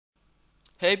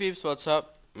Hey peeps, what's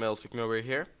up? Maleficnoob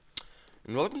here,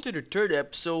 and welcome to the third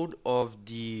episode of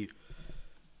the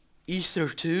Aether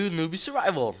 2 Noobie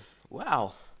Survival.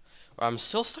 Wow, I'm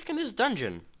still stuck in this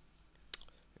dungeon,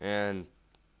 and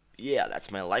yeah,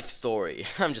 that's my life story.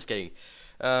 I'm just kidding.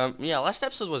 Yeah, last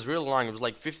episode was real long. It was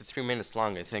like 53 minutes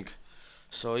long, I think.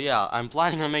 So yeah, I'm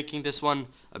planning on making this one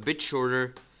a bit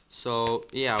shorter. So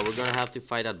yeah, we're gonna have to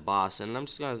fight that boss, and I'm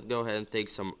just gonna go ahead and take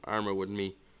some armor with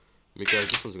me because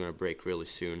this one's gonna break really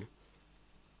soon.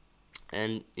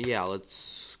 And yeah,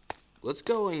 let's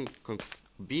go and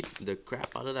beat the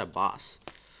crap out of that boss.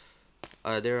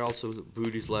 There are also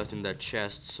booties left in that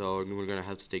chest, so we're gonna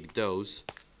have to take those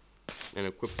and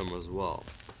equip them as well.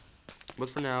 But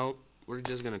for now, we're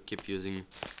just gonna keep using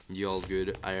the all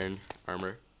good iron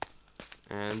armor,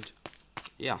 and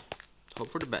yeah, hope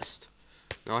for the best.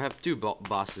 Now I have two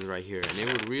bosses right here, and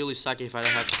it would really suck if I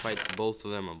have to fight both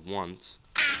of them at once,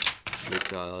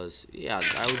 because yeah,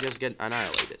 I would just get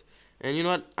annihilated. And you know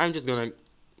what? I'm just gonna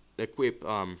equip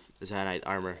Zanite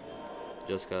armor,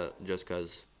 just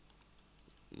cause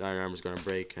the iron armor's gonna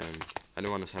break, and I don't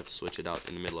want to have to switch it out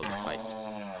in the middle of the fight.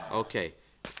 Okay,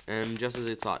 and just as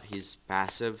I thought, he's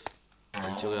passive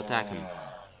until you attack him,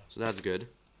 so that's good.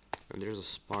 And there's a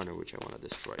spawner which I want to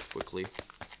destroy quickly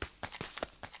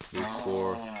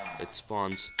before it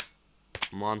spawns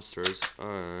monsters.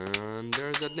 And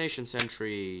there's that nation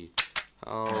sentry.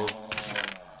 How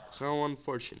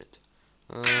unfortunate.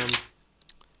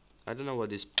 I don't know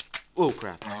what these. Oh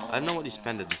crap! I don't know what these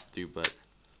pendants do, but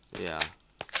yeah.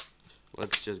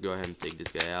 Let's just go ahead and take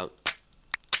this guy out.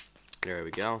 There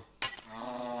we go.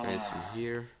 Anything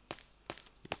here?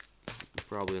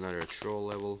 Probably another troll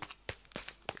level.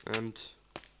 And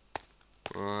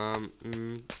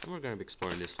we're gonna be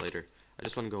exploring this later. I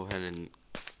just want to go ahead and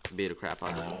beat the crap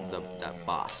out of that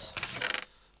boss.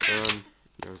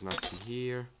 There's nothing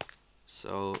here.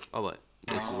 So, oh wait,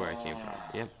 this is where I came from.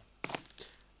 Yep.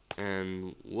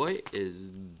 And what is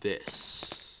this?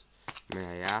 May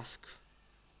I ask?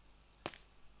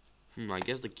 I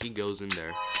guess the key goes in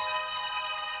there.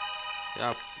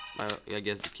 Yep, I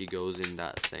guess the key goes in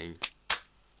that thing.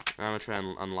 I'm gonna try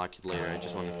and unlock it later. I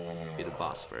just want to be the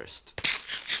boss first.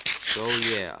 So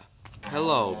yeah.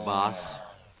 Hello, boss.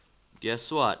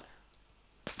 Guess what?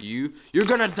 You're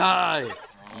gonna die!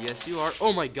 Yes, you are.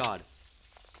 Oh my god.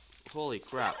 Holy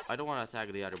crap. I don't want to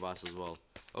attack the other boss as well.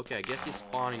 Okay, I guess he's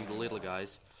spawning the little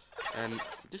guys. And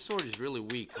this sword is really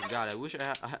weak. God, I wish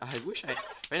I wish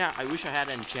I had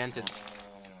an enchanted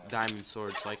diamond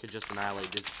sword so I could just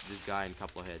annihilate this guy in a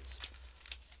couple of hits.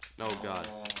 Oh god.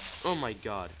 Oh my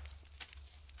god.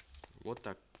 What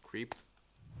the creep?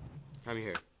 Come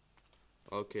here.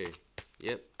 Okay.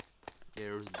 Yep.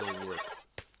 Arrows don't work.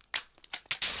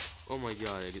 Oh my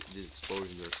god, these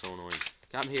explosions are so annoying.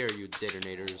 Come here, you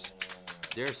detonators.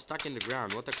 They're stuck in the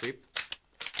ground. What the creep?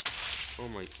 Oh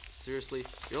my, seriously?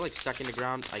 You're like stuck in the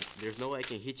ground, like there's no way I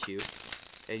can hit you,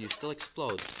 and you still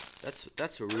explode.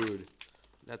 That's rude.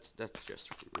 That's just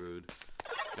rude.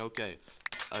 Okay,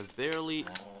 I've barely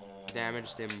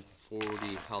damaged him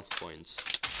 40 health points.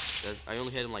 I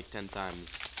only hit him like 10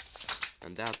 times,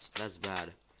 and that's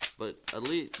bad. But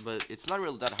it's not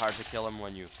really that hard to kill him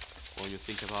when you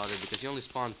think about it, because he only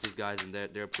spawns these guys, and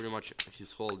they're pretty much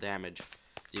his whole damage.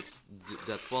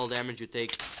 That 12 damage you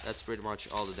take, that's pretty much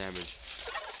all the damage.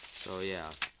 So yeah.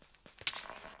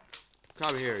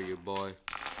 Come here, you boy.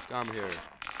 Come here.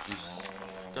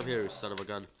 Come here, you son of a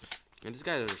gun. And these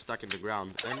guys are stuck in the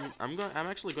ground, and I'm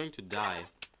actually going to die.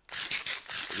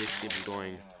 This keeps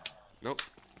going. Nope.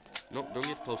 Nope, don't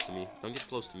get close to me. Don't get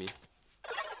close to me.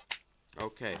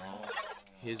 Okay.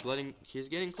 He's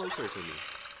getting closer to me.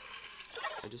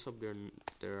 I just hope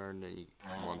there aren't any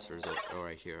monsters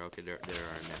right here. Okay, there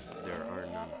are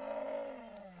none.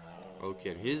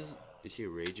 Okay, is he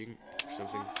raging or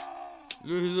something?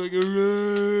 No, he's like a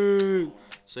rage.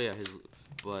 So yeah,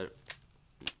 but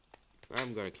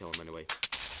I'm gonna kill him anyway.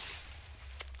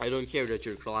 I don't care that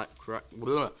you're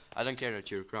I don't care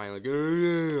that you're crying like,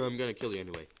 I'm gonna kill you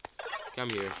anyway. Come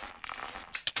here.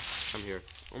 Come here.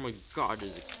 Oh my god,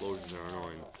 these explosions are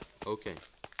annoying. Okay.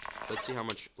 Let's see how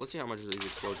much these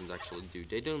explosions actually do.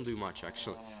 They don't do much,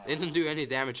 actually. They don't do any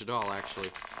damage at all, actually.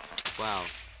 Wow.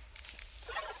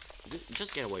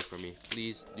 Just get away from me.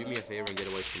 Please, do me a favor and get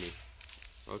away from me.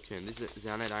 Okay, and this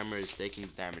Zanite armor is taking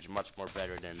damage much more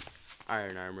better than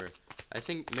iron armor. I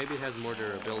think maybe it has more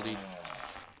durability.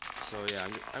 So yeah,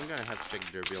 I'm gonna have to check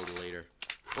the durability later.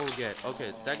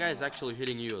 Okay, that guy is actually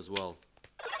hitting you as well.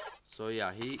 So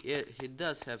yeah, he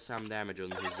does have some damage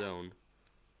on his own.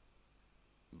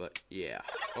 But yeah,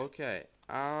 okay.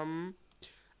 I'm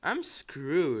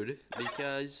screwed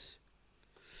because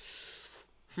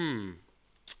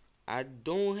I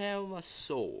don't have a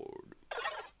sword.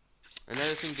 And I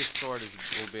don't think this sword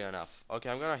will be enough. Okay,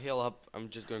 I'm gonna heal up. I'm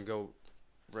just gonna go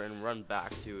and run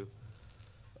back to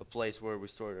a place where we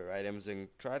stored our items and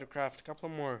try to craft a couple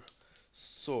more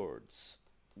swords,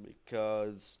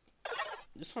 because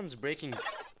this one's breaking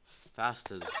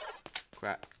fast as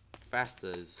crap, fast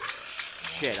as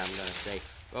shit, I'm gonna say.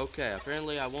 Okay,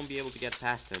 apparently I won't be able to get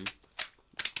past him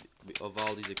of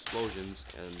all these explosions,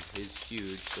 and he's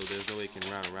huge, so there's no way I can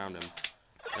run around him.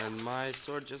 And my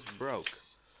sword just broke.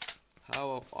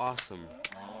 How awesome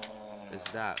is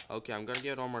that? Okay, I'm gonna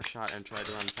give it one more shot and try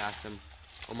to run past him.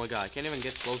 Oh my god, I can't even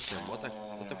get close to him. What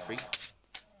the freak?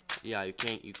 Yeah, you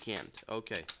can't.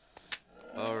 Okay.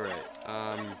 Alright,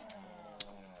 I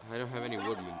don't have any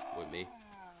wood with me.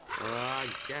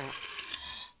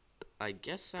 I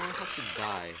guess I have to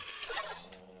die.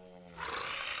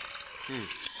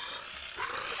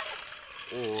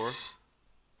 Or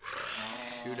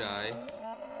should I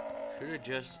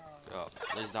just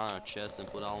place down a chest and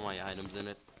put all my items in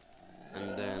it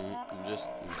and then just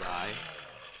die?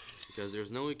 Because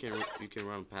there's no way you can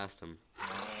run past them.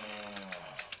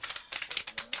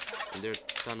 And there are a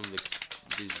ton of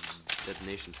these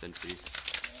detonation sentries.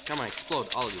 Come on,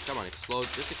 explode, all of you. Come on, explode.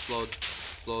 Just explode.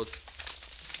 Explode.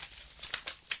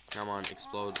 Come on,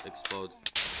 explode, explode.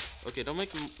 Okay, don't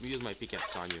make me use my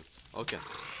pickaxe on you. Okay,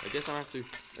 I guess I have to.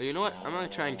 You know what? I'm gonna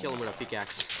try and kill him with a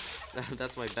pickaxe.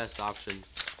 That's my best option.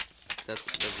 That's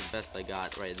the best I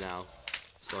got right now.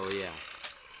 So yeah.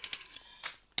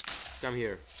 Come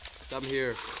here. Come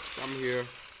here. Come here.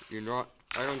 You're not.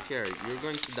 I don't care. You're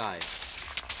going to die.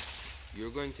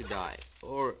 You're going to die.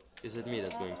 Or is it me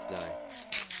that's going to die?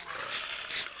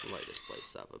 Light this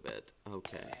place up a bit.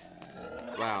 Okay.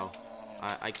 Wow.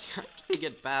 I can't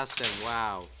get past him.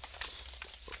 Wow.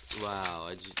 Wow.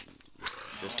 I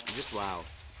just wow.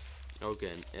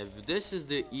 Okay. If this is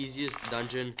the easiest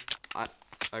dungeon,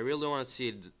 I really want to see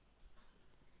it.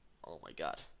 Oh my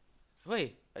god.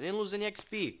 Wait, I didn't lose any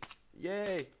XP.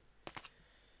 Yay.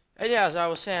 And yeah, as I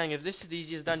was saying, if this is the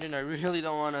easiest dungeon, I really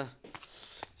don't want to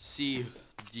see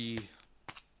the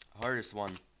hardest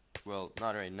one. Well,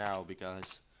 not right now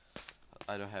because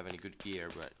I don't have any good gear,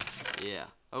 but yeah.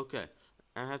 Okay,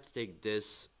 I have to take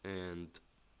this and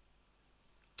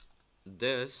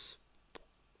this.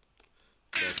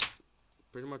 That's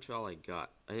pretty much all I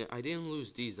got. I didn't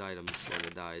lose these items when I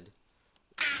died,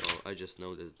 so I just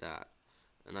noticed that.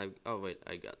 And oh wait,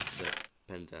 I got the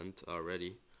pendant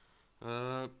already.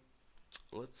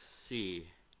 Let's see.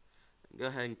 Go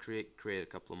ahead and create a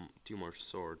couple of two more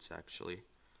swords actually.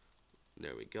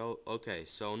 There we go. Okay,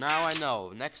 so now I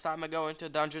know. Next time I go into a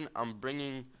dungeon, I'm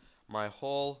bringing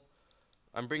all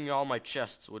my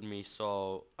chests with me,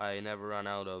 so I never run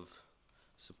out of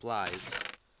supplies,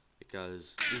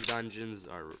 because these dungeons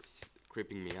are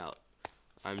creeping me out.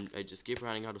 I just keep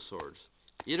running out of swords.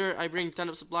 Either I bring a ton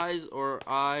of supplies, or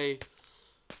I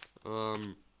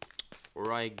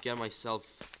get myself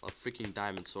a freaking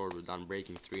diamond sword with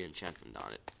unbreaking 3 enchantment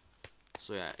on it.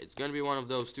 So yeah, it's gonna be one of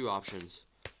those two options.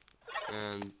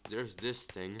 And there's this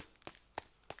thing.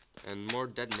 And more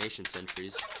detonation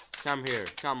sentries. Come here.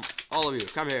 Come. All of you.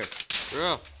 Come here.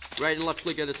 Right and left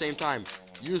click at the same time.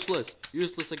 Useless.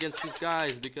 Useless against these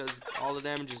guys because all the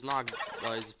damage is knocked.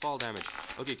 Is fall damage.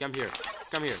 Okay, come here.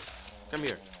 Come here. Come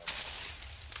here.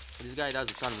 This guy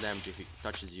does a ton of damage if he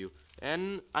touches you.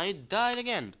 And I died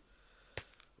again.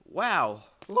 Wow.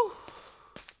 Woo.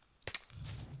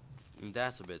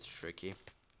 That's a bit tricky.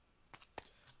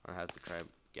 I have to try and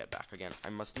get back again. I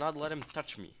must not let him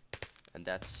touch me. And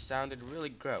that sounded really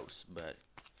gross, but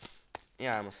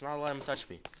yeah, I must not let him touch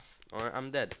me, or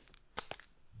I'm dead.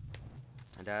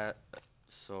 And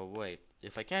so wait,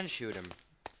 if I can shoot him,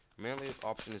 mainly the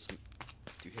option is to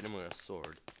hit him with a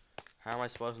sword. How am I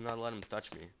supposed to not let him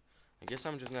touch me? I guess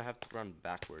I'm just gonna have to run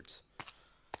backwards.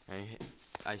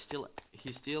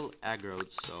 He's still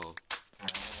aggroed, so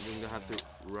I'm gonna have to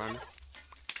run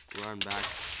back,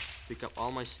 pick up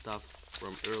all my stuff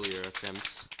from earlier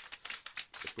attempts,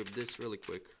 equip this really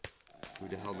quick with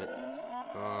the helmet,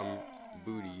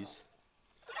 booties.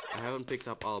 I haven't picked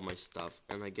up all of my stuff,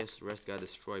 and I guess the rest got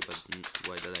destroyed by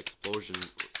that explosion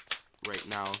right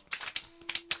now.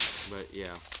 But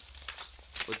yeah,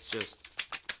 let's just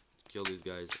kill these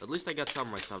guys. At least I got some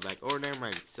of my stuff back. Or never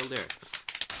mind, it's still there.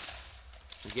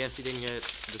 I guess he didn't get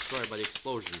destroyed by the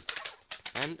explosion,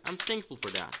 and I'm thankful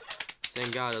for that.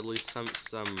 Thank God, at least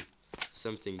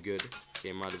something good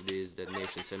came out of these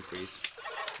detonation sentries.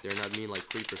 They're not mean like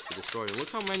creepers to destroy.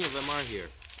 Look how many of them are here.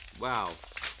 Wow.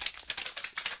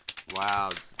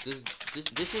 Wow. This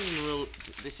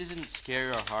isn't scary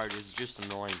or hard. It's just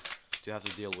annoying to have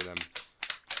to deal with them.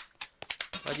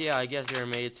 But yeah, I guess they're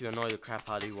made to annoy the crap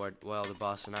out of you while the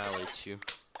boss annihilates you.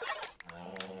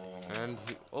 And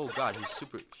oh god,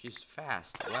 he's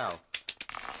fast. Wow.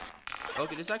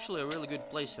 Okay, this is actually a really good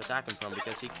place to attack him from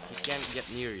because he can't get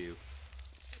near you.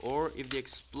 Or if they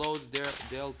explode,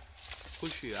 they'll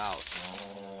push you out.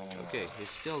 Okay, he's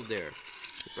still there.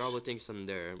 He probably thinks I'm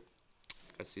there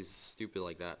because he's stupid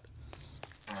like that.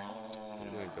 I'm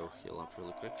gonna go heal up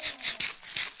really quick.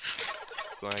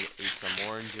 Gonna eat some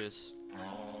oranges.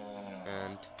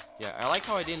 And yeah, I like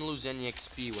how I didn't lose any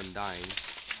XP when dying.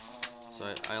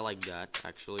 So I like that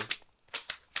actually.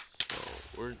 So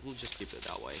we'll just keep it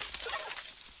that way.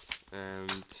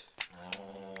 And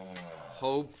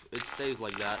hope it stays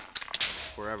like that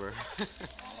forever.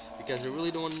 Because I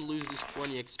really don't want to lose these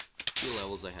 20 XP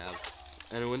levels I have.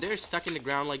 And when they're stuck in the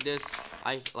ground like this,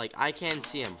 I can't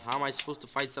see them. How am I supposed to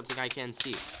fight something I can't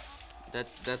see?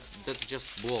 That's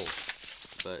just bull.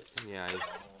 But yeah,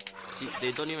 see,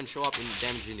 they don't even show up in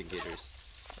damage indicators.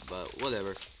 But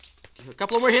whatever. A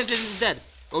couple more hits and he's dead.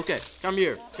 Okay, come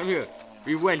here, come here.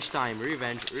 Revenge time,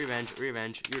 revenge, revenge,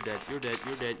 revenge. You're dead, you're dead,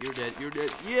 you're dead, you're dead, you're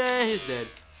dead. Yeah, he's dead.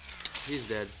 He's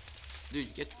dead. Dude,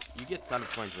 you get ton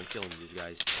of points when killing these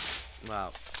guys.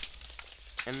 Wow.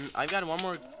 And I got one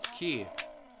more key.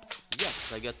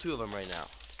 Yes, I got 2 of them right now.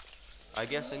 I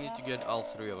guess I need to get all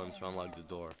 3 of them to unlock the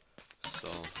door. So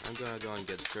I'm gonna go and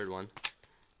get the 3rd one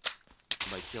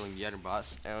by killing the other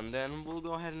boss, and then we'll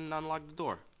go ahead and unlock the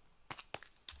door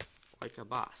like a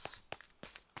boss.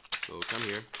 So come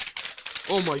here.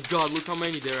 Oh my god, look how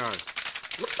many there are.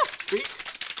 What the freak?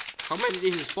 How many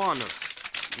did he spawn of?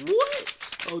 What?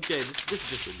 Okay, this is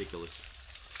just ridiculous.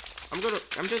 I'm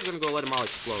just gonna go let them all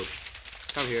explode.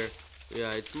 Come here.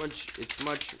 Yeah, it's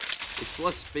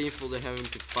less painful than having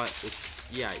to fight.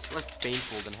 It's less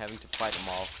painful than having to fight them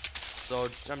all. So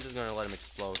I'm just gonna let them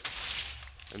explode.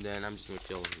 And then I'm just gonna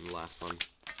kill the last one.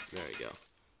 There we go.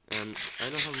 And I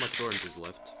don't have much oranges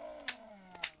left.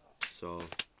 So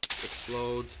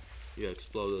explode. You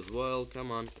explode as well.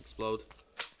 Come on, explode.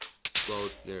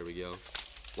 Explode. There we go.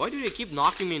 Why do they keep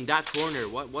knocking me in that corner?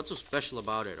 What's so special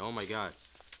about it? Oh my god.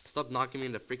 Stop knocking me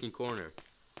in the freaking corner.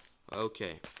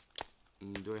 Okay.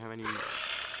 Do I have any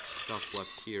stuff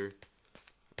left here?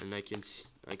 And I can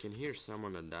hear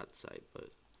someone on that side, but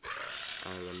I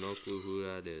have no clue who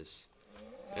that is.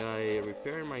 And I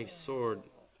repaired my sword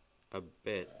a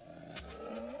bit.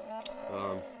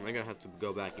 I'm gonna have to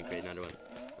go back and create another one.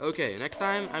 Okay, next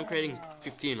time I'm creating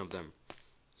 15 of them.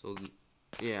 So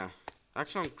yeah,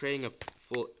 actually I'm creating a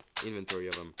full inventory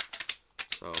of them.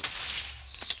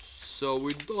 So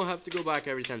we don't have to go back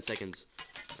every 10 seconds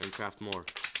and craft more.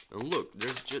 And look,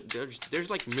 there's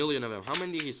like a million of them. How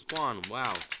many did he spawn?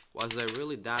 Wow, was I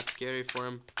really that scary for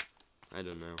him? I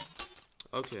don't know.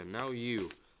 Okay, now you.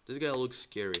 This guy looks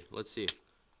scary. Let's see.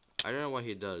 I don't know what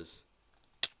he does.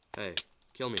 Hey,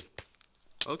 kill me.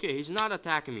 Okay, he's not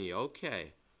attacking me.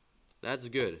 Okay, that's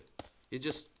good. He's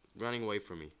just running away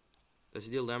from me. Does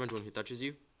he deal damage when he touches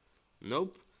you?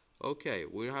 Nope. Okay,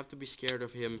 we don't have to be scared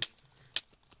of him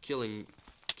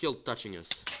touching us.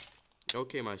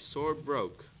 Okay, my sword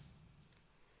broke.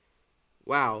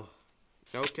 Wow.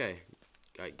 Okay,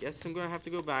 I guess I'm gonna have to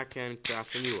go back and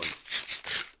craft a new one.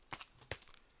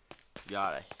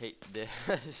 God, I hate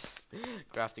this.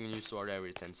 Crafting a new sword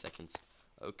every 10 seconds.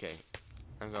 Okay,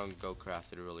 I'm gonna go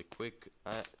craft it really quick.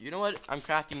 You know what? I'm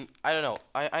crafting. I don't know.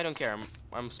 I don't care.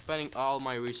 I'm spending all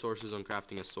my resources on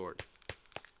crafting a sword.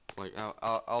 Like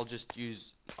I'll just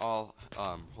use all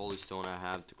holy stone I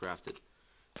have to craft it.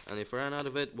 And if I run out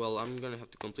of it, well, I'm gonna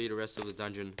have to complete the rest of the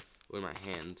dungeon with my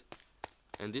hand.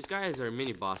 And these guys are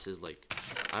mini bosses. Like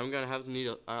I'm gonna have to need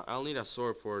I'll need a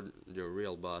sword for the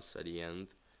real boss at the end.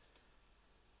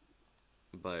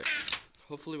 But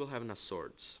hopefully we'll have enough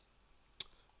swords.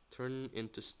 Turn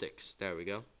into sticks. There we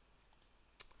go.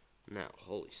 Now,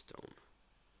 holy stone.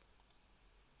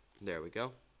 There we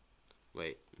go.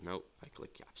 Wait, nope. I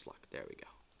click caps lock. There we go.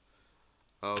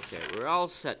 Okay, we're all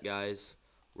set, guys.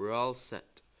 We're all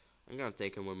set. I'm gonna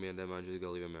take him with me, and then I'm just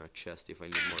gonna leave him in a chest if I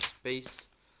need more space.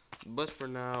 But for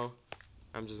now,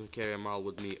 I'm just gonna carry them all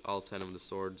with me, all 10 of the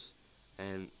swords,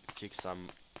 and kick some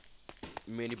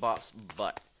mini boss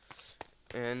butt.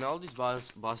 And all these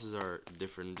bosses are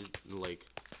different. Like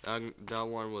that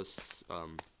one was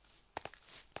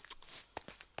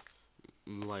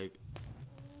like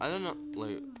I don't know,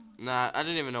 like nah, I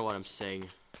don't even know what I'm saying,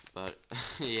 but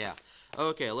yeah.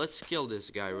 Okay, let's kill this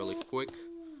guy really quick,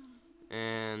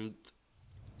 and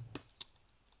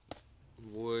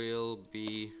we'll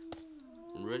be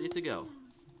ready to go.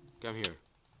 Come here.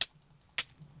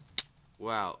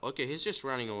 Wow. Okay, he's just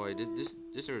running away. This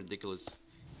is ridiculous.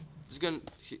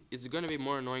 It's gonna be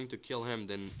more annoying to kill him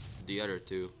than the other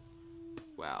two.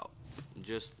 Wow.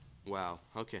 Just wow.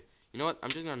 Okay. You know what? I'm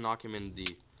just gonna knock him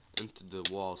into the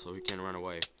wall so he can run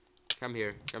away. Come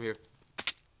here. Come here.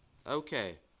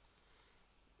 Okay.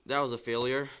 That was a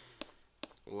failure.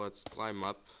 Let's climb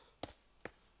up.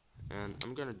 And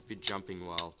I'm gonna be jumping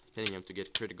while hitting him to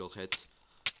get critical hits,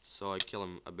 so I kill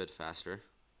him a bit faster.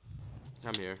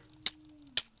 Come here.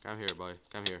 Come here, boy.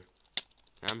 Come here.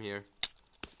 Come here.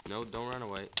 No, don't run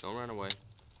away. Don't run away.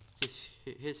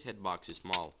 His hitbox is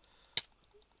small.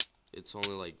 It's only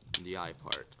like the eye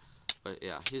part. But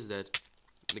yeah, he's dead.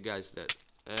 The guy's dead.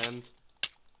 And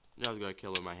I was gonna kill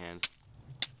him with my hand.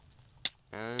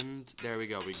 And there we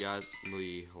go. We got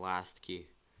the last key.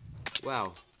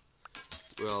 Wow.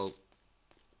 Well,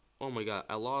 oh my god,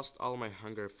 I lost all my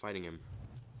hunger fighting him.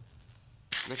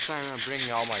 Next time I'm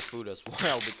bringing all my food as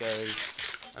well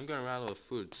because I'm gonna run out of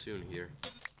food soon here.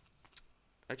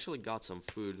 I actually got some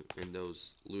food in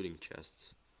those looting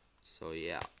chests. So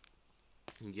yeah.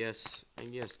 I guess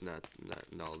not,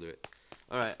 I'll do it.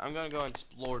 Alright, I'm gonna go and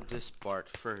explore this part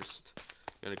first.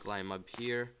 I'm gonna climb up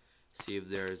here, see if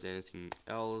there's anything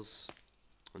else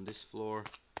on this floor,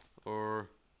 or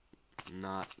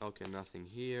not. Okay, nothing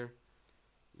here.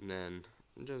 And then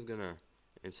I'm just gonna,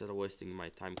 instead of wasting my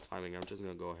time climbing, I'm just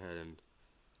gonna go ahead and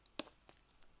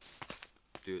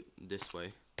do it this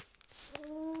way.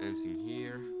 Anything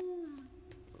here?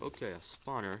 Okay, a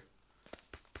spawner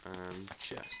and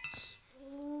chests.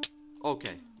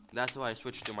 Okay, that's why I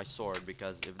switched to my sword,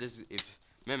 because if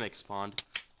mimic spawned,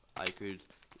 I could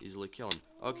easily kill him.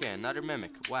 Okay, another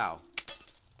mimic. Wow.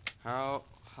 How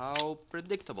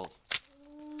predictable.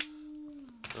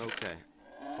 Okay,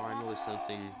 finally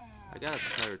something. I got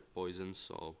a parrot poison,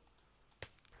 so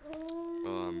there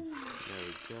we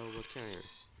go. What can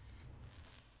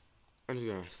I'm just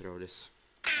gonna throw this.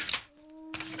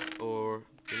 Or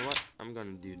you know what? I'm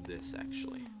gonna do this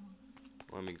actually.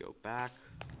 Let me go back.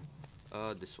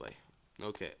 This way.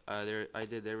 Okay. I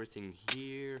did everything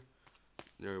here.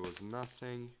 There was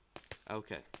nothing.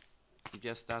 Okay. I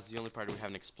guess that's the only part we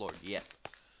haven't explored yet.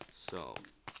 So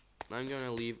I'm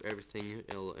gonna leave everything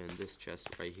in this chest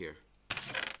right here.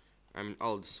 I mean,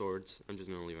 all the swords. I'm just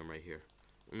gonna leave them right here,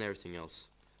 and everything else.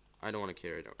 I don't want to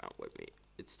carry it around with me.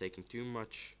 It's taking too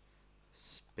much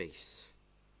space.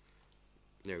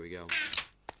 There we go.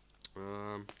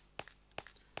 I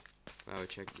would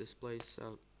check this place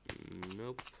out.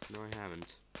 Nope, no I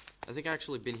haven't. I think I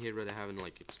actually been here, but I haven't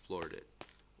like explored it.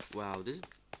 Wow, this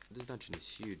dungeon is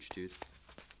huge, dude.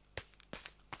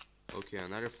 Okay,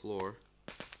 another floor,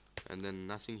 and then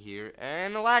nothing here,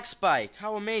 and a lag spike.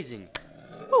 How amazing!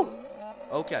 Woo!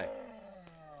 Okay,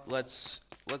 let's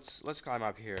climb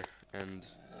up here and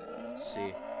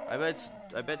see. I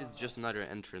bet it's just another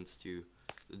entrance to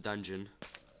the dungeon.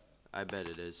 I bet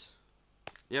it is.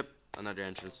 Yep, another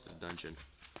entrance to the dungeon.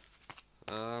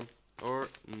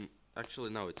 Actually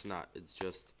no, it's not. It's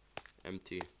just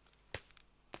empty,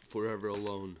 forever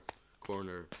alone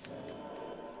corner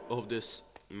of this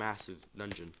massive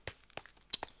dungeon.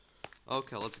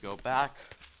 Okay, let's go back.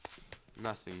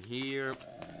 Nothing here.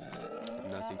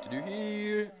 Nothing to do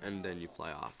here, and then you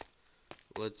fly off.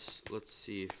 Let's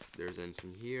see if there's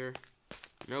anything here.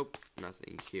 Nope,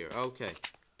 nothing here. Okay.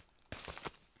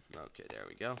 Okay, there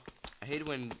we go. I hate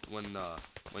when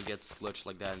it gets glitched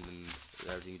like that and then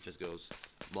everything just goes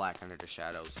black under the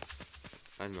shadows.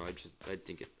 I don't know. I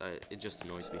think it just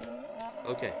annoys me.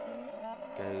 Okay.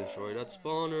 Gotta destroy that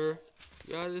spawner.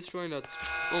 Gotta destroy that.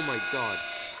 Oh my god.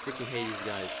 Freaking hate these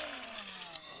guys.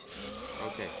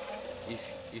 Okay.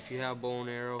 If you have bow and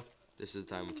arrow, this is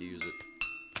the time to use it.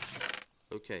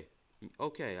 Okay.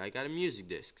 Okay, I got a music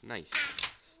disc. Nice.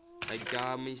 I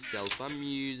got myself a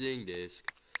music disc.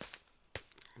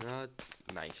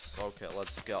 Nice. Okay,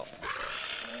 let's go.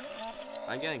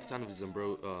 I'm getting a ton of these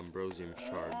ambrosium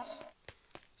shards.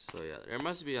 So yeah, there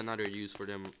must be another use for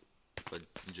them, but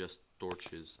just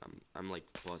torches. I'm like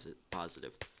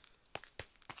positive.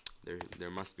 There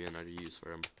must be another use for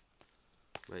them.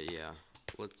 But yeah,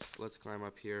 let's climb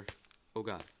up here. Oh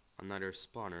god, another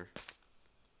spawner.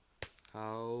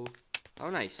 How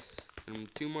nice.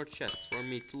 And 2 more chests for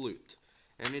me to loot.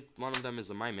 And one of them is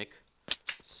a mimic.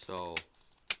 So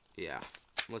yeah,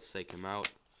 let's take him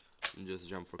out and just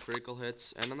jump for critical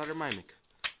hits. And another mimic.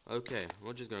 Okay,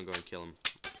 we're just gonna go and kill him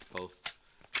both.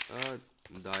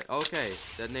 Die. Okay,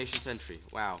 detonation sentry.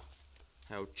 Wow,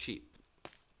 how cheap.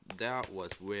 That was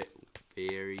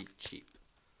very cheap.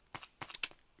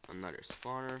 Another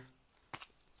spawner.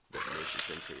 Detonation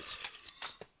sentries.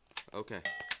 Okay,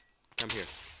 come here.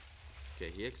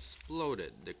 Okay, he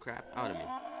exploded the crap out of me.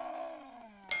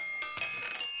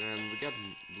 And we got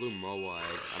blue Moag.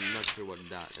 I'm not sure what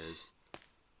that is.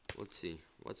 Let's see.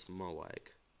 What's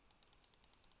Moag?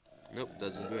 Nope,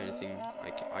 doesn't do anything.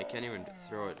 I can't even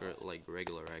throw it like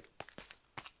regular egg.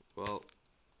 Well,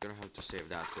 gonna have to save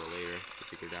that for later to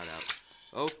figure that out.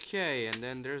 Okay, and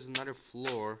then there's another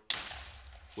floor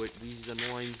with these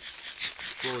annoying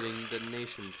floating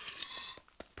detonation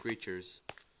creatures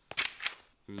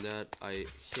that I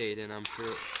hate, and I'm sure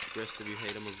the rest of you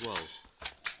hate them as well.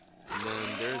 And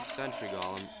then there's Sentry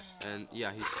Golem, and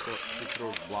yeah, he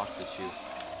throws blocks at you,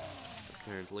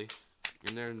 apparently.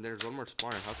 And then there's one more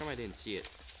spawner. How come I didn't see it?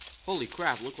 Holy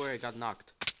crap, look where I got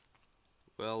knocked.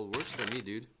 Well, works for me,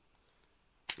 dude.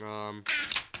 Yeah,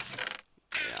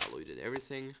 I looted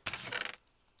everything.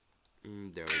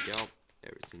 There we go.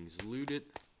 Everything's looted.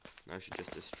 Now I should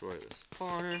just destroy the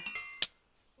spawner.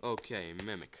 Okay,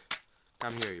 Mimic.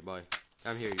 Come here, you boy.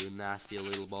 Come here, you nasty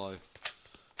little boy.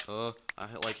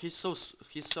 Like he's so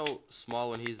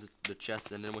small when he's the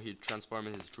chest, and then when he transforms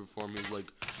in his true form, he's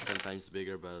like 10 times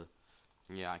bigger. But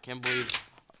yeah, I can't believe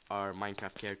our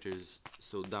Minecraft character is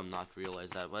so dumb not to realize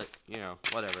that. But you know,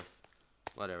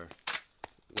 whatever.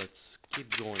 Let's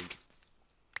keep going.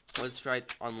 Let's try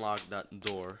to unlock that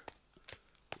door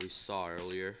we saw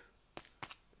earlier,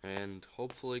 and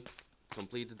hopefully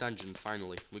complete the dungeon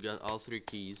finally. We got all 3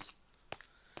 keys,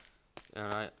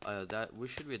 and that we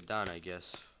should be done, I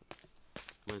guess.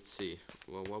 Let's see.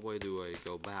 Well, what way do I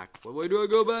go back? What way do I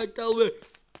go back? Tell me.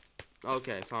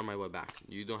 Okay, I found my way back.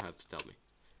 You don't have to tell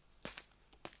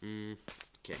me.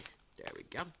 Okay, there we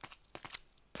go.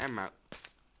 I'm out.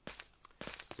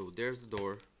 So there's the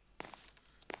door.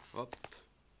 Up.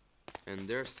 And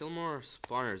there's still more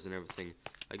spawners and everything.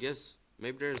 I guess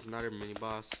maybe there's another mini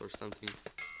boss or something.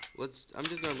 I'm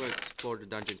just gonna go explore the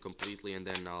dungeon completely, and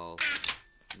then I'll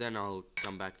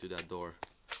come back to that door.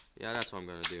 Yeah, that's what I'm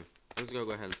gonna do. I'm just gonna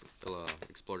go ahead and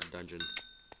explore the dungeon.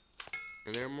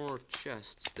 And there are more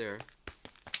chests there.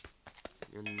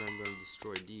 And I'm gonna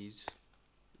destroy these.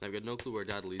 I've got no clue where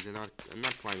that leads, and I'm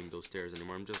not climbing those stairs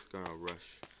anymore. I'm just gonna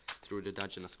rush through the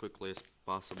dungeon as quickly as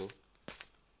possible.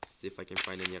 See if I can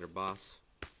find any other boss.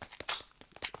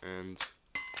 And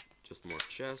just more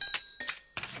chests.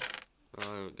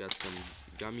 Got some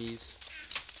gummies.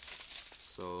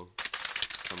 So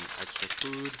some extra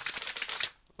food.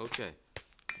 Okay.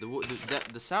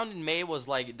 The sound in May was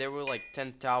like there were like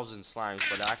 10,000 slimes,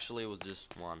 but actually it was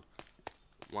just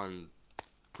one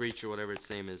creature, whatever its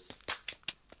name is.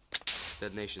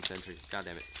 Detonation Sentry. God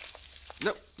damn it.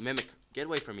 No, Mimic. Get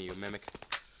away from me, you Mimic.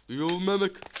 You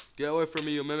Mimic. Get away from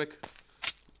me, you Mimic.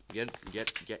 Get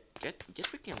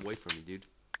freaking away from me, dude.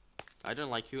 I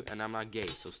don't like you, and I'm not gay,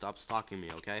 so stop stalking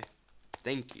me, okay?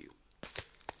 Thank you.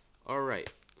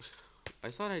 Alright.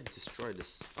 I thought I destroyed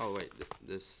this. Oh, wait.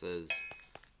 This is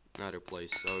another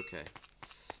place. Okay.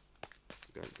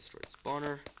 Gotta destroy the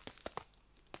spawner.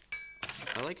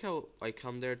 I like how I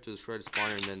come there to destroy the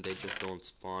spawner, and then they just don't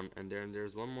spawn. And then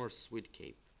there's one more sweet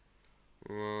cape.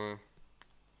 I'm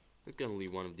gonna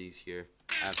leave one of these here.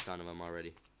 I have a ton of them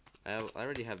already. I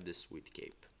already have this sweet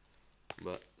cape.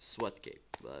 But, sweat cape.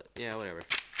 But, yeah, whatever.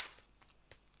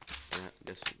 I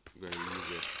guess I'm gonna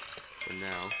use it for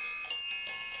now.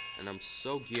 And I'm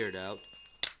so geared out.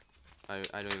 I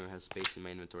don't even have space in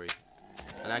my inventory.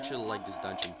 I actually like this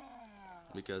dungeon,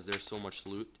 because there's so much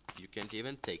loot, you can't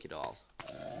even take it all.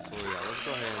 So yeah, let's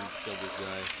go ahead and kill this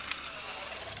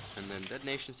guy. And then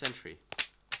Detonation Sentry.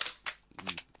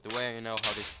 The way I know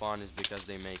how they spawn is because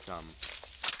they make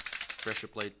pressure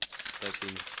plate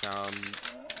typing sound,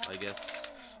 I guess.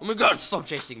 Oh my god, stop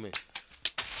chasing me!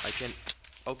 I can...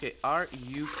 Okay, are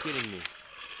you kidding me?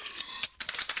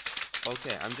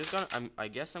 Okay, I'm just gonna... I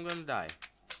guess I'm gonna die.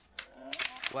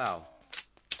 Wow.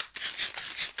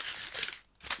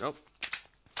 Nope.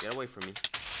 Get away from me.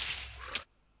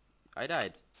 I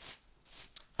died.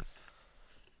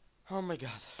 Oh my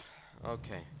god.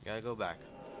 Okay, gotta go back.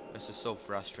 This is so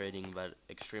frustrating, but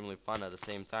extremely fun at the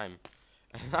same time.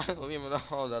 And I don't even know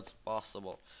how that's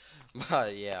possible.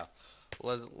 But yeah,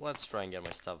 let's try and get my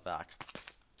stuff back.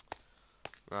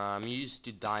 I'm used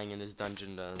to dying in this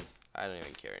dungeon, and I don't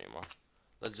even care anymore.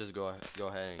 Let's just go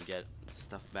ahead and get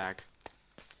stuff back.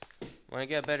 When I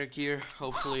get better gear,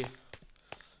 hopefully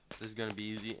this is gonna be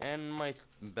easy. And my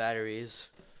battery is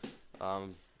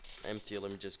empty.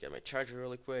 Let me just get my charger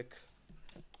really quick.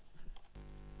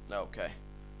 Okay,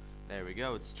 there we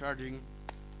go. It's charging.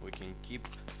 We can keep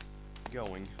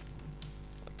going.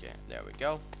 Okay, there we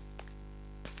go.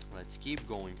 Let's keep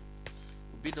going.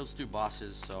 We beat those 2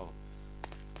 bosses, so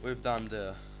we've done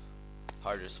the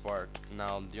hardest part.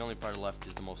 Now the only part left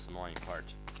is the most annoying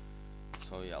part.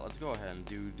 So yeah, let's go ahead and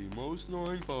do the most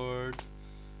annoying part.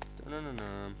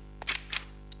 Da-na-na-na.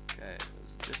 Okay,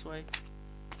 was it this way?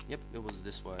 Yep, it was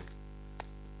this way.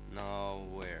 No,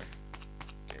 where?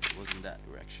 Okay, it was in that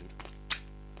direction.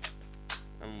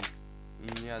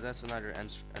 Yeah, that's another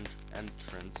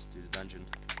entrance to the dungeon,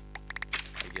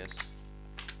 I guess.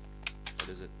 What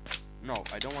is it? No,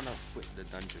 I don't want to quit the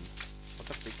dungeon. What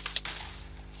the frick?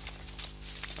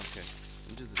 Okay,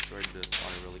 I'm just destroying the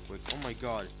spawner really quick. Oh my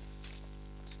god,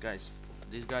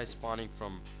 these guys spawning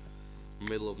from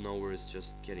middle of nowhere is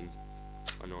just getting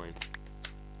annoying.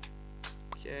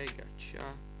 Okay, gotcha.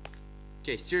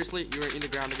 Okay, seriously, you're in the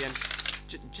ground again.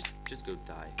 Just go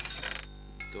die.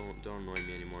 Don't annoy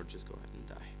me anymore. Just go ahead and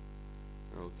die.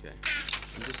 Okay,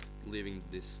 I'm just leaving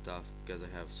this stuff because I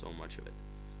have so much of it.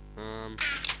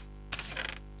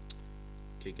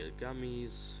 Okay, get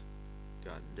gummies.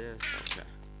 Got this. Okay,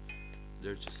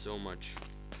 there's just so much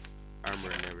armor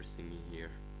and everything in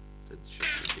here. That's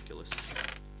just ridiculous.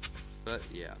 But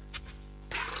yeah.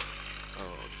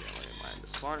 Oh, okay. Let me mind the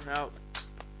spawner out.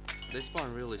 They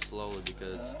spawn really slowly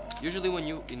because usually when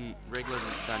you in regular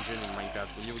dungeon in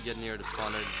Minecraft, when you would get near the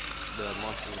spawner, the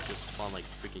monsters would just spawn like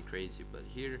freaking crazy. But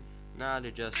here, nah,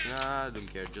 they just I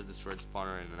don't care, just destroy the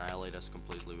spawner and annihilate us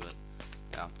completely. But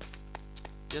yeah,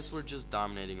 guess we're just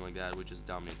dominating like that. We just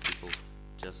dominate people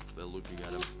just by looking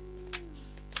at them.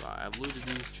 So I've looted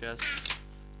these chests,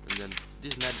 and then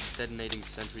these detonating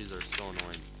sentries are so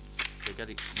annoying. They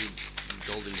gotta need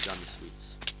golden gummy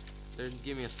sweets. They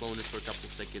give me a slowness for a couple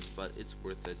seconds, but it's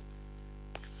worth it.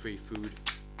 Free food.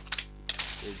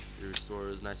 It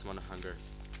restores nice amount of hunger.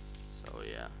 So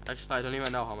yeah. Actually, I don't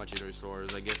even know how much it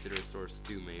restores. I guess it restores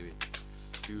 2 maybe.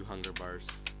 2 hunger bars.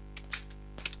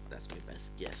 That's my best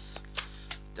guess.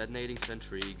 Detonating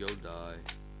sentry, go die.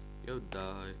 Go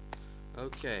die.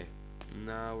 Okay.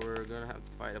 Now we're gonna have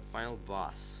to fight a final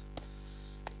boss.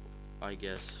 I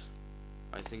guess.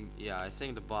 I think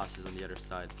the boss is on the other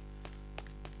side.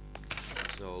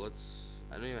 So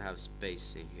I don't even have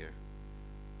space in here.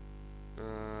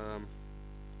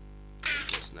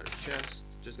 Just another chest.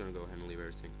 Just gonna go ahead and leave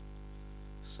everything.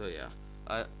 So yeah,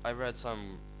 I read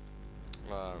some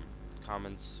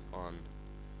comments on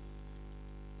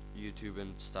YouTube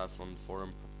and stuff on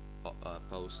forum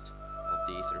post of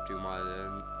the Aether 2 mod,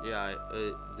 and yeah,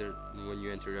 when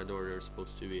you enter the door, there's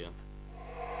supposed to be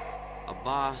a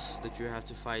boss that you have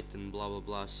to fight and blah blah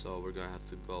blah. So we're gonna have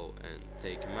to go and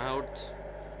take him out.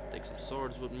 Take some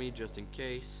swords with me just in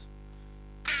case.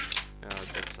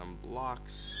 Take some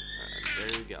blocks,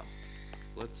 and there we go.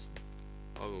 Let's.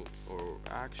 Oh, or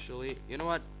actually, you know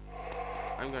what?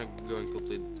 I'm gonna go and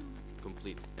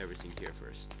complete everything here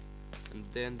first. And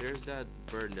then there's that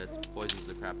bird that poisons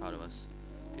the crap out of us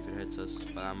if it hits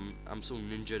us. But I'm so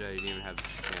ninja that it didn't even have a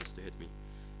chance to hit me.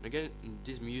 And again,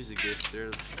 these music gifts,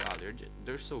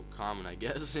 they're so common, I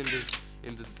guess, in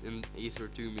Aether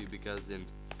 2 me, because in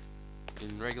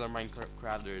regular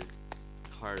Minecraft they're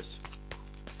hardest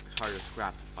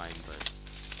crap to find. But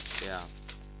yeah,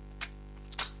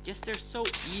 guess they're so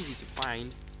easy to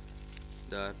find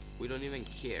that we don't even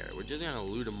care. We're just gonna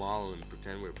loot them all and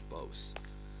pretend we're boss.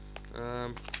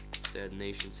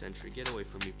 Detonation sentry, get away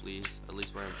from me please. At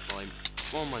least where I'm flying.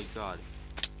 Oh my god,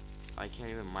 I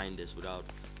can't even mine this without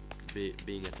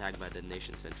being attacked by the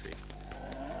detonation sentry.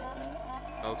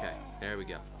 Okay, there we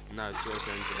go. Now it's your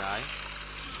turn to die.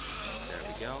 There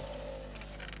we go.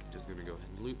 Just gonna go ahead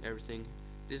and loot everything.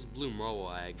 This blue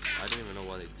moa eggs, I don't even know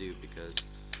what they do because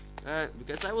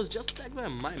I was just attacked by a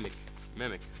mimic.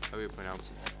 Mimic, how do you pronounce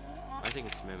it? I think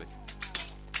it's mimic.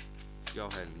 Go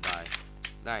ahead and die.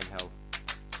 Die in hell.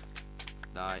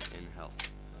 Die in hell.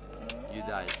 You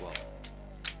die as well.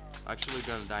 Actually, we're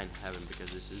gonna die in heaven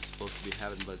because this is supposed to be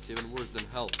heaven, but it's even worse than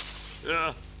hell.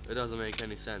 Ugh, it doesn't make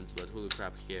any sense, but who the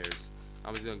crap cares?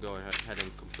 I'm just gonna go ahead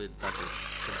and complete the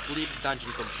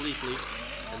dungeon completely,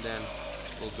 and then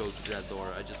we'll go to that door.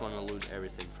 I just want to loot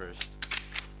everything first,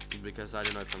 because I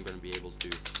don't know if I'm gonna be able to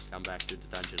come back to the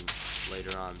dungeon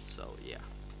later on. So yeah,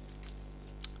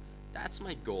 that's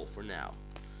my goal for now.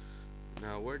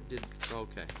 Now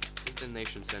okay,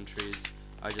 detonation sentries.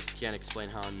 I just can't explain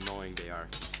how annoying they are.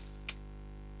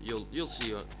 You'll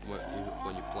see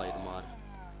when you play the mod.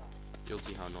 You'll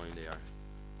see how annoying they are.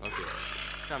 Okay,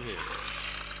 come here,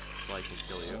 so I can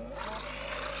kill you.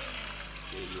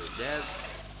 Okay, you're dead.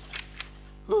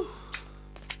 Whew.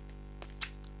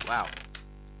 Wow.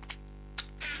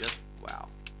 Just wow.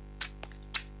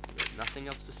 There's nothing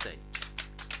else to say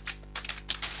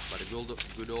but a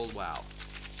good old wow.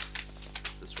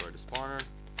 Destroy the spawner.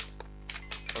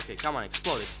 Okay, come on,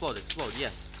 explode, explode, explode.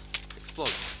 Yes,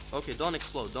 explode. Okay, don't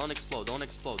explode, don't explode, don't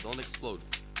explode, don't explode,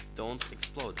 don't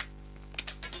explode.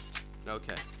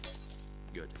 Okay,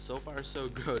 good. So far, so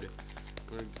good.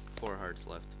 4 hearts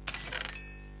left.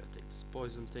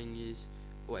 poison thingies.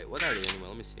 Wait, what are they anyway?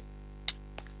 Let me see.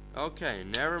 Okay,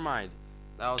 never mind.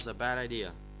 That was a bad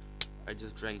idea. I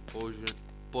just drank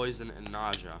poison and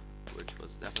nausea, which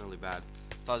was definitely bad.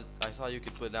 I thought you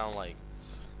could put down like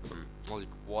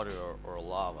water or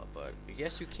lava, but I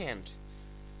guess you can't.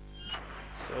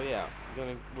 So yeah, I'm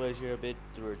gonna wait here a bit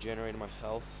to regenerate my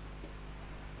health,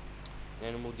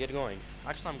 and we'll get going.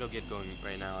 Actually, I'm gonna get going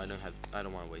right now. I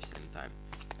don't want to waste any time.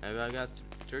 And I got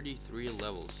 33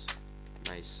 levels.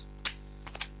 Nice.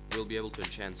 We'll be able to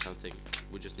enchant something.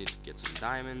 We just need to get some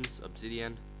diamonds,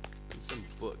 obsidian, and some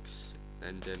books,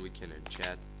 and then we can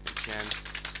enchant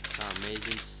some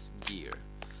amazing gear.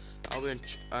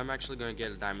 I'm actually gonna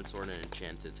get a diamond sword and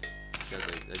enchant it because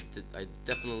I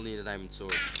definitely need a diamond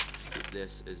sword.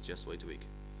 This is just way too weak.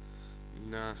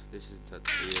 Nah, this is that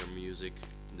theater music.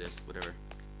 This whatever.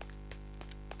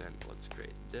 Then let's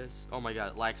create this. Oh my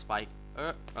god, lag spike.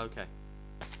 Okay.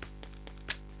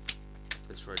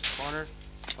 Destroy the spawner.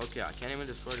 Okay, I can't even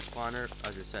destroy the spawner,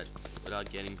 as I said, without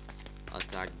getting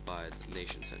attacked by the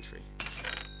nation sentry.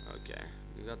 Okay,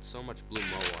 we got so much blue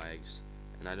moa eggs,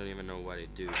 and I don't even know what they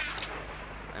do.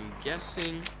 I'm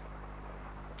guessing,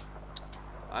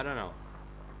 I don't know,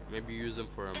 maybe use them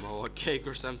for a moa cake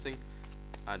or something.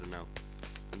 I don't know.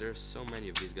 And there's so many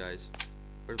of these guys.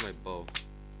 Where's my bow?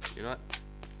 You know what?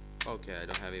 Okay, I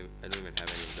don't even have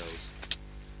any of those.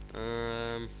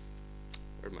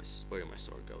 Where did my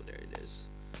sword go? There it is.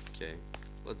 Okay,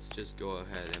 let's just go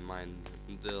ahead and mine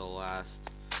the last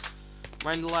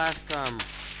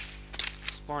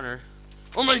spawner.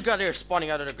 Oh my god, they're spawning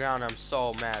out of the ground. I'm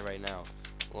so mad right now.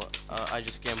 Well, I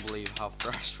just can't believe how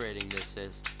frustrating this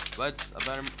is. But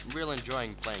I'm really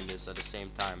enjoying playing this at the same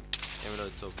time, even though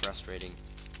it's so frustrating.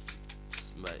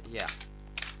 But yeah,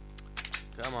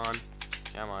 come on,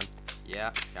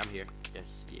 yeah, come here. Yes.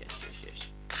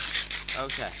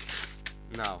 Okay,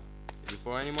 now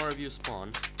before any more of you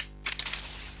spawn,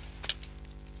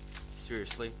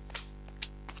 seriously,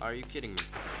 are you kidding me?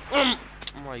 Oh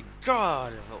my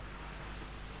god!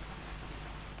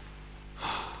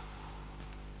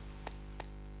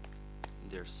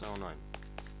 They're so annoying.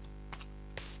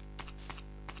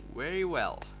 Very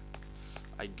well.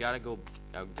 I gotta get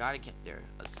there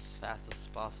as fast as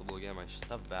possible, get my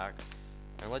stuff back,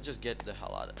 and let's just get the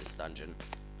hell out of this dungeon.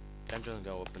 I'm just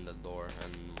gonna open the door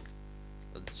and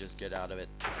let's just get out of it.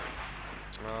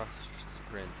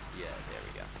 Sprint. Yeah, there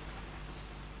we go.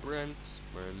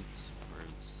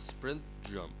 Sprint,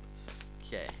 jump.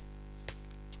 Okay.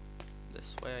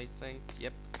 This way, I think.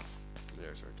 Yep.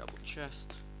 There's our double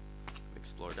chest.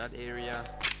 Explore that area.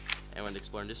 I went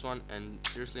exploring this one, and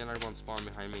seriously, another one spawned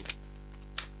behind me.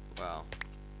 Wow.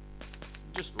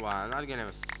 Just wow. I'm not even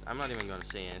gonna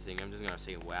say anything. I'm just gonna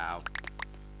say wow.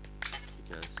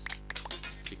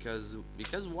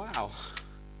 Because wow.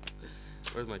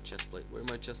 Where's my chest plate? Where'd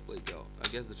my chest plate go? I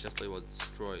guess the chest plate was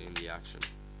destroyed in the action.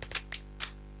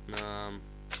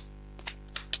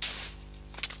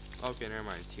 Okay, never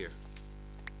mind. It's here.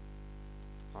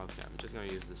 Okay, I'm just gonna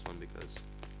use this one because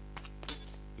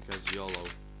YOLO.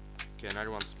 Okay,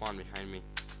 another one spawned behind me.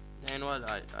 You know what?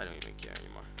 I don't even care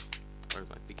anymore. Where's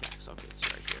my pickaxe? Okay, it's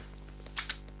right here.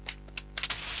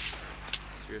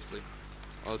 Seriously?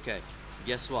 Okay,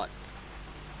 guess what?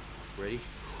 Ready?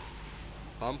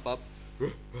 Pump up.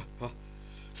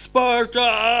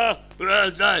 Sparta! No,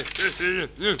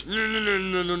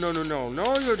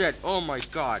 you're dead. Oh my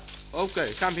god.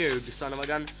 Okay, come here, you son of a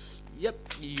gun.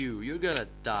 Yep, you're gonna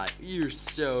die. You're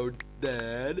so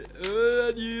dead.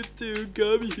 You too,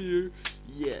 come here.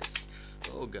 Yes.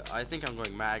 Oh god, I think I'm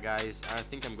going mad, guys. I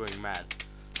think I'm going mad.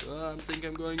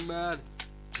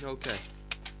 Okay.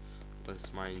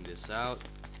 Let's mine this out.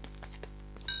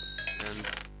 And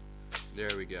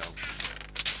there we go.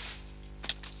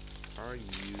 Are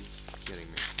you kidding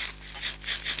me?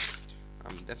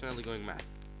 I'm definitely going mad.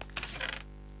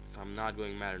 If I'm not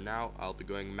going mad now, I'll be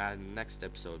going mad in the next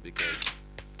episode because,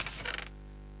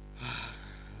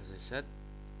 as I said,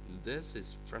 this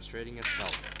is frustrating as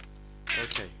hell.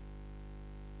 Okay.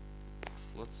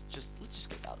 Let's just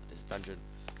get out of this dungeon.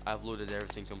 I've looted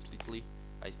everything completely.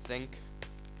 I think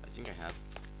I have.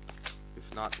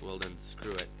 If not, well then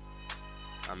screw it.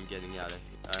 I'm getting out of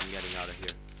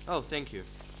here. Oh, thank you.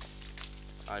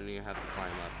 I didn't even have to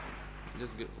climb up.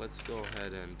 Let's go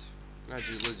ahead and let's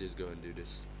just go and do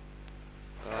this.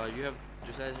 You have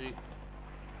just actually.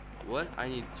 What? I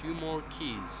need 2 more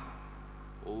keys.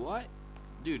 What?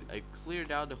 Dude, I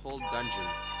cleared out the whole dungeon.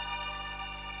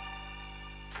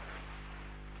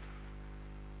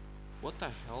 What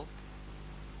the hell?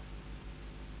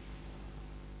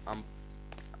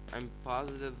 I'm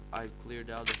positive I cleared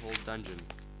out the whole dungeon.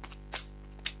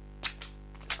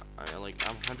 like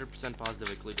I'm 100% positive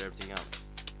I cleared everything out.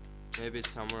 Maybe it's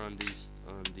somewhere on these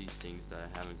things that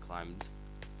I haven't climbed.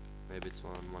 Maybe it's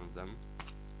on one of them.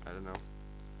 I don't know.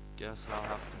 Guess I'll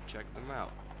have to check them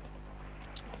out.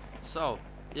 So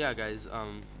yeah, guys,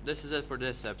 this is it for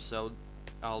this episode.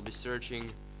 I'll be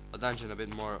searching a dungeon a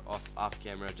bit more off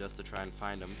camera just to try and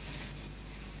find them.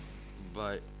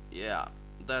 But yeah,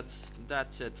 that's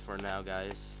it for now,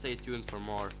 guys. Stay tuned for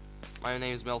more. My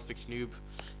name is Maleficnoob,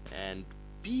 and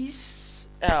peace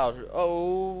out.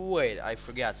 Oh wait, I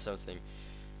forgot something.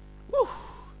 Woo!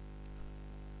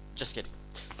 Just kidding.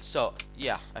 So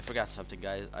yeah, I forgot something,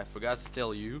 guys. I forgot to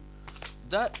tell you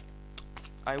that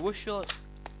I wish you.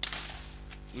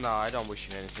 No, I don't wish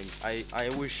you anything. I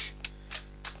wish.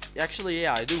 Actually,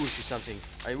 yeah, I do wish you something.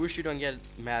 I wish you don't get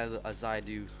mad as I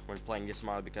do when playing this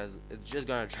mod, because it's just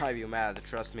gonna drive you mad.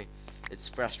 Trust me, it's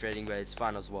frustrating, but it's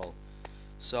fun as well.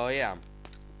 So yeah,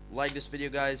 like this video,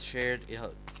 guys. Share it. It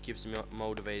keeps me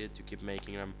motivated to keep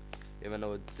making them, even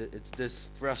though it's this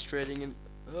frustrating and.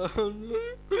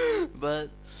 But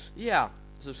yeah,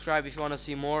 subscribe if you want to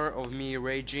see more of me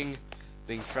raging,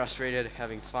 being frustrated,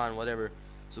 having fun, whatever.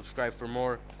 Subscribe for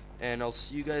more, and I'll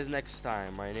see you guys next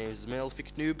time. My name is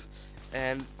Maleficnoob,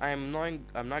 and I'm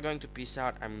not going to peace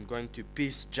out. I'm going to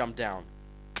peace jump down.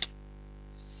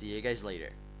 See you guys later.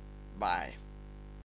 Bye.